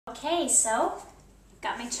Okay, so I've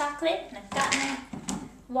got my chocolate and I've got my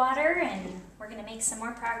water, and we're going to make some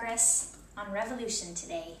more progress on revolution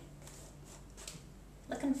today.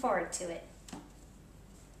 Looking forward to it.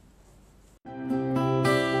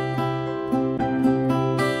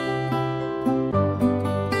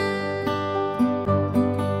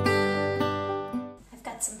 I've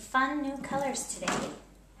got some fun new colors today.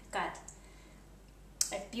 I've got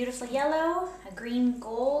a beautiful yellow, a green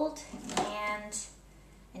gold, and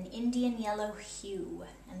an Indian yellow hue.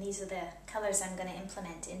 And these are the colors I'm going to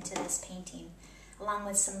implement into this painting, along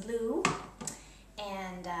with some blue.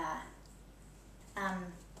 And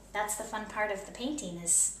that's the fun part of the painting,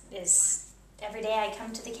 is every day I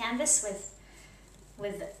come to the canvas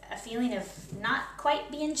with a feeling of not quite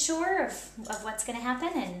being sure of what's going to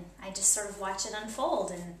happen, and I just sort of watch it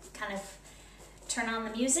unfold and kind of turn on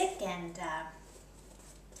the music, and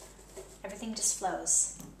everything just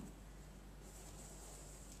flows.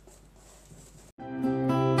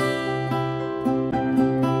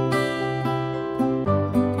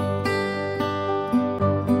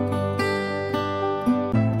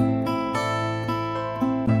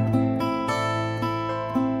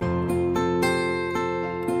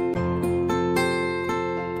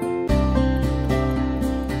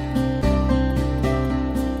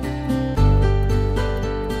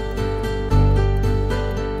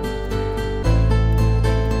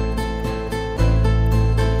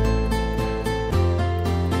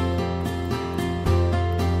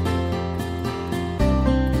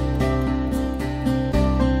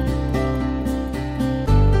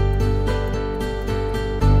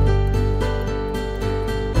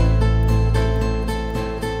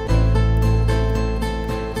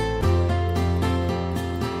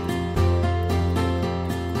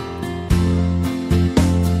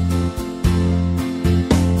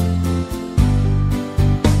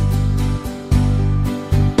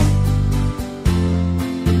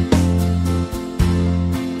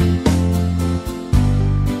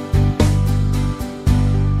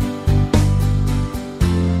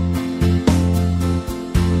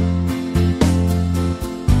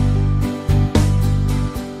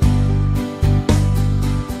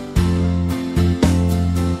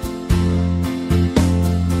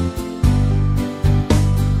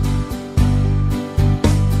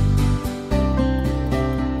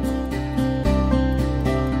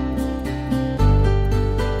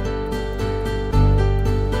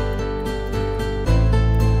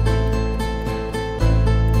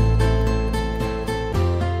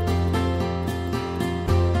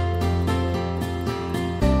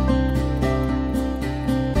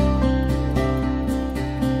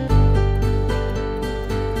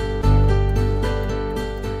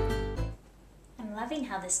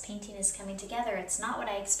 How this painting is coming together. It's not what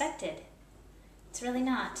I expected. It's really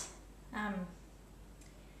not. I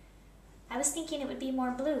was thinking it would be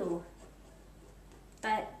more blue,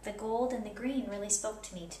 but the gold and the green really spoke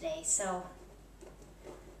to me today, so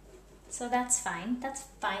that's fine. That's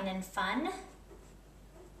fine and fun.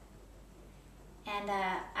 And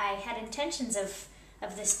I had intentions of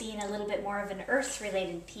this being a little bit more of an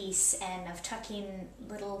earth-related piece, and of tucking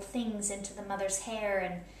little things into the mother's hair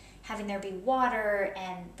and having there be water,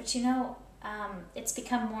 but you know, it's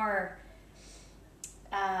become more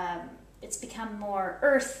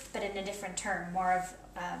earth, but in a different term, more of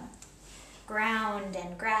ground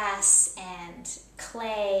and grass and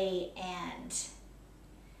clay and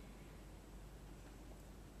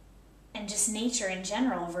just nature in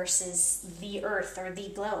general versus the earth or the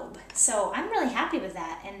globe. So I'm really happy with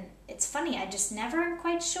that, and it's funny, I just never am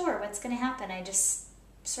quite sure what's going to happen. I just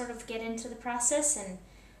sort of get into the process, and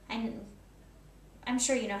I'm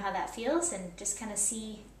sure you know how that feels, and just kind of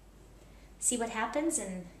see what happens,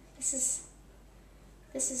 and this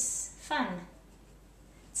is fun.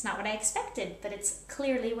 It's not what I expected, but it's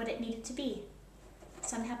clearly what it needed to be.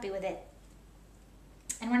 So I'm happy with it.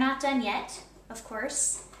 And we're not done yet, of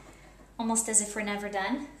course. Almost as if we're never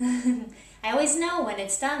done. I always know when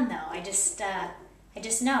it's done, though. I just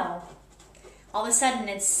know. All of a sudden,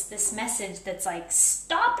 it's this message that's like,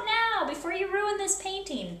 stop now before you ruin this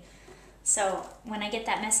painting. So when I get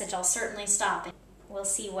that message, I'll certainly stop. We'll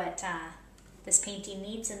see what this painting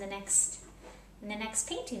needs in the next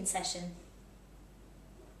painting session.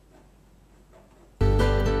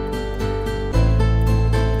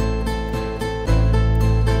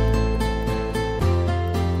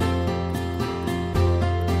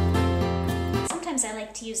 Sometimes I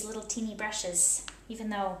like to use little teeny brushes, even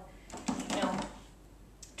though, you know,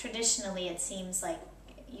 traditionally it seems like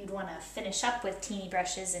you'd want to finish up with teeny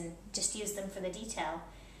brushes and just use them for the detail.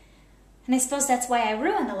 And I suppose that's why I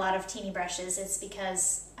ruin a lot of teeny brushes, is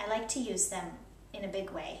because I like to use them in in a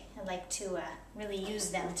big way. I like to really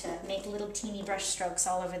use them to make little teeny brush strokes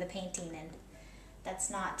all over the painting, and that's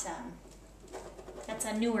not, that's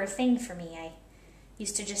a newer thing for me. I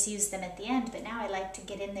used to just use them at the end, but now I like to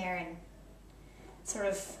get in there and sort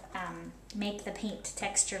of make the paint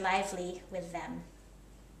texture lively with them.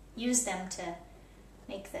 Use them to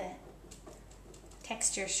make the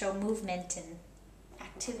texture show movement and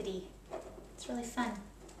activity. It's really fun.